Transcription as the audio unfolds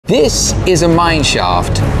This is a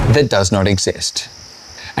mineshaft that does not exist.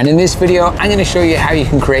 And in this video, I'm going to show you how you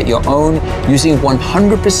can create your own using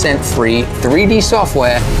 100% free 3D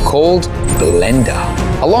software called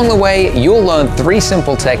Blender. Along the way, you'll learn 3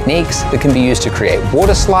 simple techniques that can be used to create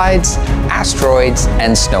water slides, asteroids,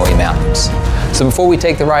 and snowy mountains. So before we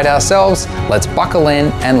take the ride ourselves, let's buckle in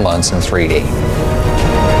and learn some 3D.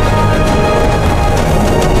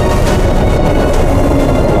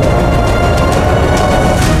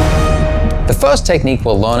 The first technique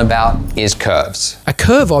we'll learn about is curves. A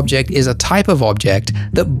curve object is a type of object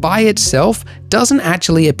that by itself doesn't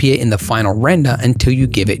actually appear in the final render until you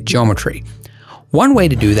give it geometry. One way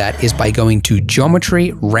to do that is by going to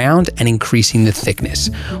Geometry, Round, and increasing the thickness,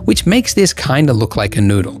 which makes this kinda look like a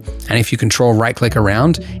noodle. And if you control right-click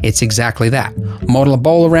around, it's exactly that. Model a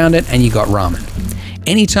bowl around it and you got ramen.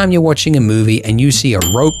 Anytime you're watching a movie and you see a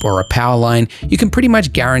rope or a power line, you can pretty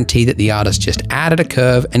much guarantee that the artist just added a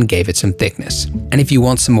curve and gave it some thickness. And if you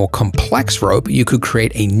want some more complex rope, you could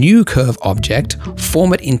create a new curve object,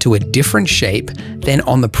 form it into a different shape, then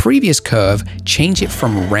on the previous curve, change it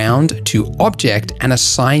from round to object and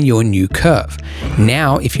assign your new curve.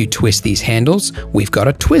 Now, if you twist these handles, we've got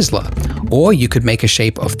a Twizzler. Or you could make a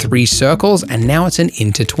shape of 3 circles and now it's an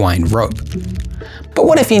intertwined rope. But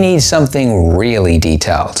what if you need something really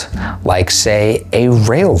detailed, like say a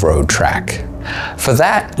railroad track? For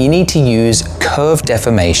that, you need to use curve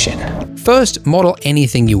deformation. First, model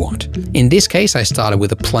anything you want. In this case, I started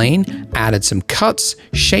with a plane, added some cuts,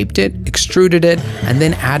 shaped it, extruded it, and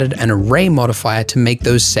then added an array modifier to make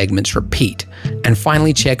those segments repeat. And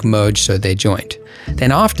finally check merge so they're joined.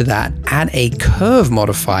 Then after that, add a curve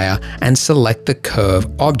modifier and select the curve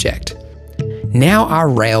object. Now our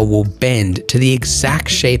rail will bend to the exact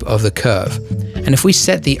shape of the curve. And if we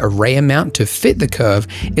set the array amount to fit the curve,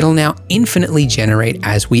 it'll now infinitely generate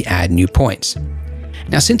as we add new points.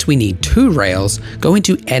 Now since we need 2 rails, go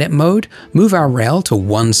into edit mode, move our rail to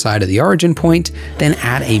one side of the origin point, then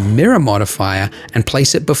add a mirror modifier and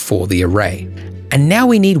place it before the array. And now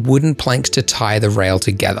we need wooden planks to tie the rail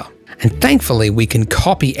together. And thankfully, we can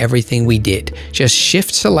copy everything we did. Just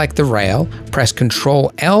shift select the rail, press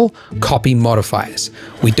Ctrl L, copy modifiers.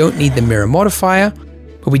 We don't need the mirror modifier,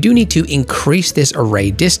 but we do need to increase this array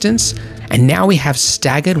distance. And now we have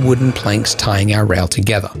staggered wooden planks tying our rail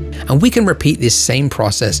together. And we can repeat this same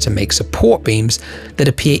process to make support beams that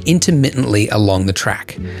appear intermittently along the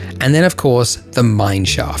track. And then of course, the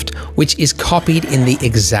mineshaft, which is copied in the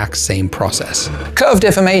exact same process. Curve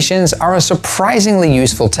deformations are a surprisingly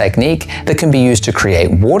useful technique that can be used to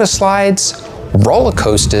create water slides, roller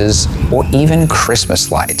coasters, or even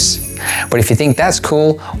Christmas lights. But if you think that's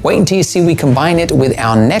cool, wait until you see we combine it with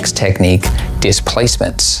our next technique,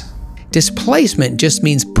 displacements. Displacement just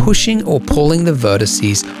means pushing or pulling the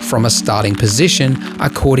vertices from a starting position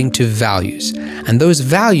according to values, and those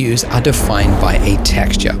values are defined by a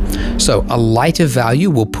texture. So a lighter value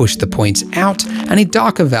will push the points out and a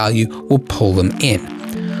darker value will pull them in.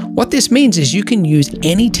 What this means is you can use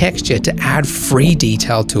any texture to add free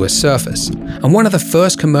detail to a surface. And one of the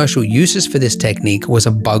first commercial uses for this technique was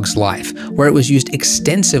A Bug's Life, where it was used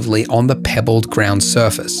extensively on the pebbled ground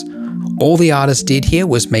surface. All the artist did here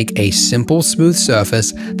was make a simple smooth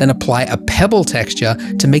surface, then apply a pebble texture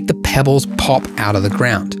to make the pebbles pop out of the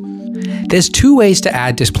ground. There's 2 ways to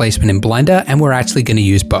add displacement in Blender, and we're actually going to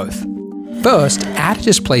use both. First, add a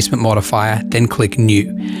displacement modifier, then click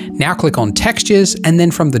New. Now click on Textures, and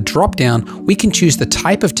then from the drop-down, we can choose the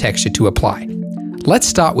type of texture to apply. Let's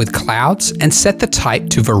start with Clouds and set the type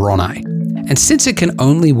to Voronoi. And since it can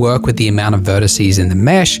only work with the amount of vertices in the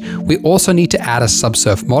mesh, we also need to add a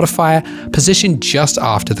subsurf modifier positioned just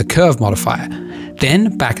after the curve modifier.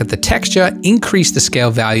 Then, back at the texture, increase the scale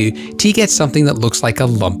value till you get something that looks like a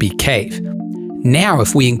lumpy cave. Now,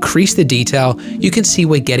 if we increase the detail, you can see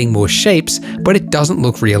we're getting more shapes, but it doesn't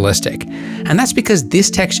look realistic. And that's because this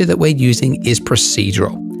texture that we're using is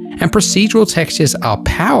procedural. And procedural textures are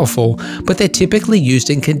powerful, but they're typically used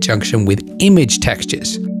in conjunction with image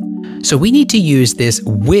textures. So we need to use this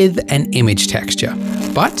with an image texture,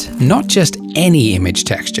 but not just any image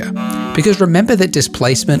texture. Because remember that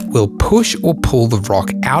displacement will push or pull the rock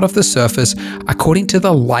out of the surface according to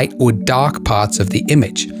the light or dark parts of the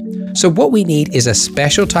image. So what we need is a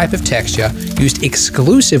special type of texture used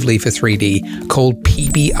exclusively for 3D called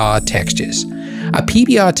PBR textures. A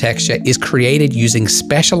PBR texture is created using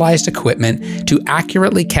specialized equipment to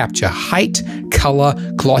accurately capture height, color,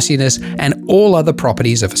 glossiness, and all other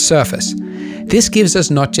properties of a surface. This gives us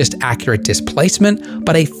not just accurate displacement,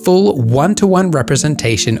 but a full one-to-one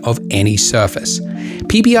representation of any surface.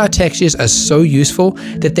 PBR textures are so useful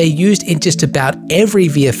that they're used in just about every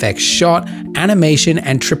VFX shot, animation,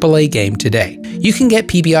 and AAA game today. You can get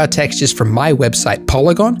PBR textures from my website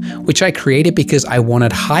Polygon, which I created because I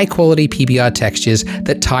wanted high-quality PBR textures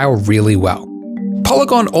that tile really well.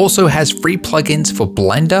 Polygon also has free plugins for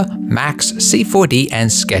Blender, Max, C4D, and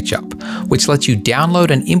SketchUp, which lets you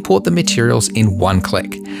download and import the materials in one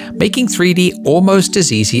click, making 3D almost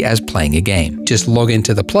as easy as playing a game. Just log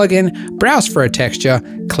into the plugin, browse for a texture,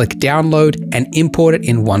 click download, and import it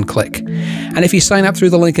in one click. And if you sign up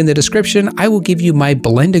through the link in the description, I will give you my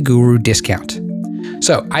Blender Guru discount.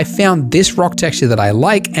 So I found this rock texture that I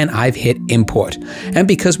like and I've hit import. And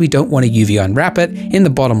because we don't want to UV unwrap it, in the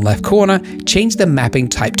bottom left corner, change the mapping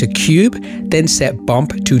type to cube, then set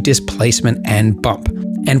bump to displacement and bump.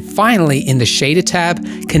 And finally, in the shader tab,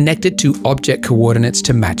 connect it to object coordinates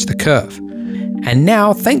to match the curve. And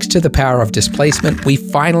now, thanks to the power of displacement, we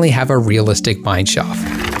finally have a realistic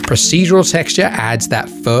mineshaft. Procedural texture adds that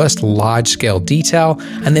first large-scale detail,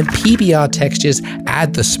 and then PBR textures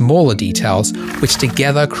add the smaller details, which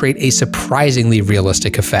together create a surprisingly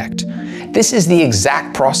realistic effect. This is the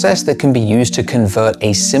exact process that can be used to convert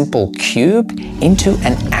a simple cube into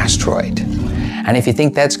an asteroid. And if you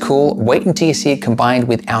think that's cool, wait until you see it combined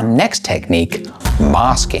with our next technique,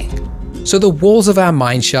 masking. So the walls of our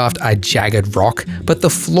mineshaft are jagged rock, but the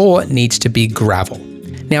floor needs to be gravel.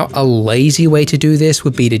 Now, a lazy way to do this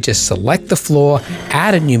would be to just select the floor,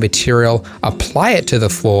 add a new material, apply it to the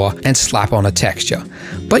floor, and slap on a texture.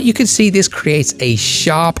 But you can see this creates a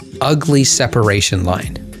sharp, ugly separation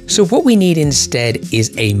line. So what we need instead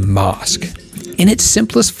is a mask. In its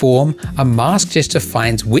simplest form, a mask just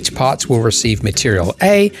defines which parts will receive material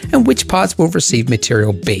A and which parts will receive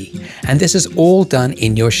material B. And this is all done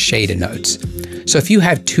in your shader nodes. So if you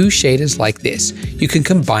have two shaders like this, you can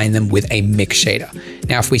combine them with a mix shader.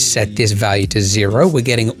 Now, if we set this value to 0, we're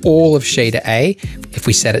getting all of shader A. If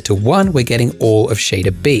we set it to 1, we're getting all of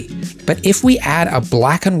shader B. But if we add a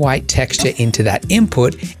black and white texture into that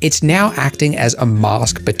input, it's now acting as a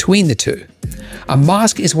mask between the two. A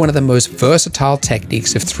mask is one of the most versatile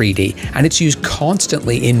techniques of 3D, and it's used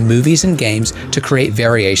constantly in movies and games to create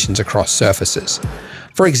variations across surfaces.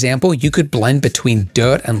 For example, you could blend between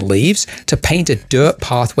dirt and leaves to paint a dirt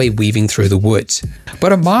pathway weaving through the woods.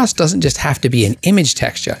 But a mask doesn't just have to be an image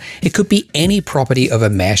texture, it could be any property of a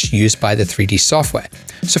mesh used by the 3D software.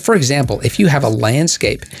 So for example, if you have a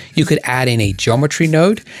landscape, you could add in a geometry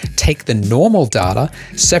node, take the normal data,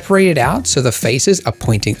 separate it out so the faces are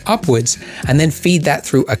pointing upwards, and then feed that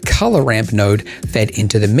through a color ramp node fed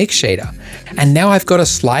into the mix shader. And now I've got a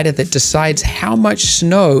slider that decides how much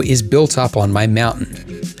snow is built up on my mountain.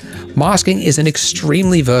 Masking is an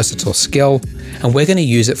extremely versatile skill, and we're going to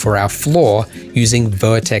use it for our floor using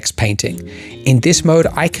vertex painting. In this mode,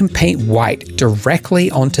 I can paint white directly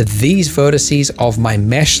onto these vertices of my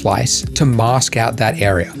mesh slice to mask out that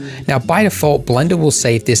area. Now, by default, Blender will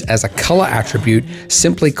save this as a color attribute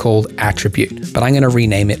simply called attribute, but I'm going to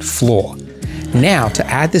rename it floor. Now, to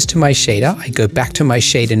add this to my shader, I go back to my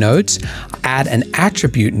shader nodes, add an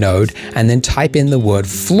attribute node, and then type in the word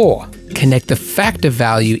floor. Connect the factor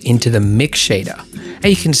value into the mix shader. And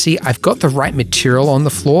you can see I've got the right material on the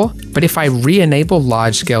floor, but if I re-enable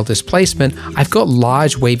large scale displacement, I've got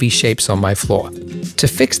large wavy shapes on my floor. To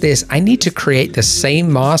fix this, I need to create the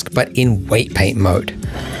same mask but in weight paint mode.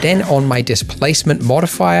 Then on my displacement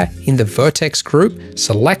modifier in the vertex group,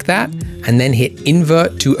 select that and then hit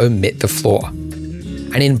invert to omit the floor.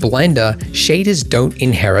 And in Blender, shaders don't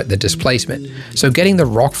inherit the displacement. So getting the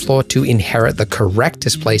rock floor to inherit the correct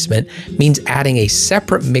displacement means adding a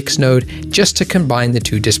separate mix node just to combine the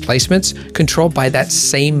two displacements controlled by that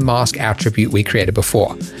same mask attribute we created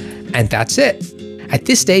before. And that's it. At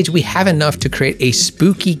this stage, we have enough to create a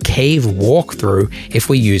spooky cave walkthrough if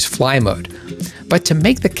we use fly mode. But to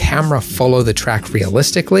make the camera follow the track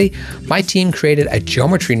realistically, my team created a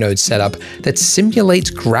geometry node setup that simulates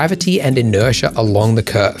gravity and inertia along the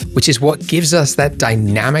curve, which is what gives us that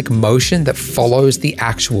dynamic motion that follows the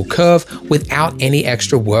actual curve without any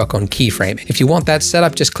extra work on keyframing. If you want that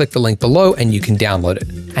setup, just click the link below and you can download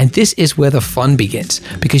it. And this is where the fun begins,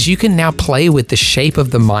 because you can now play with the shape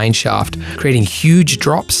of the mineshaft, creating huge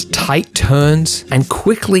drops, tight turns, and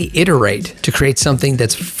quickly iterate to create something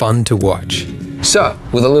that's fun to watch. So,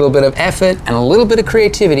 with a little bit of effort and a little bit of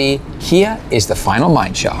creativity, here is the final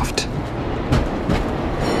mineshaft.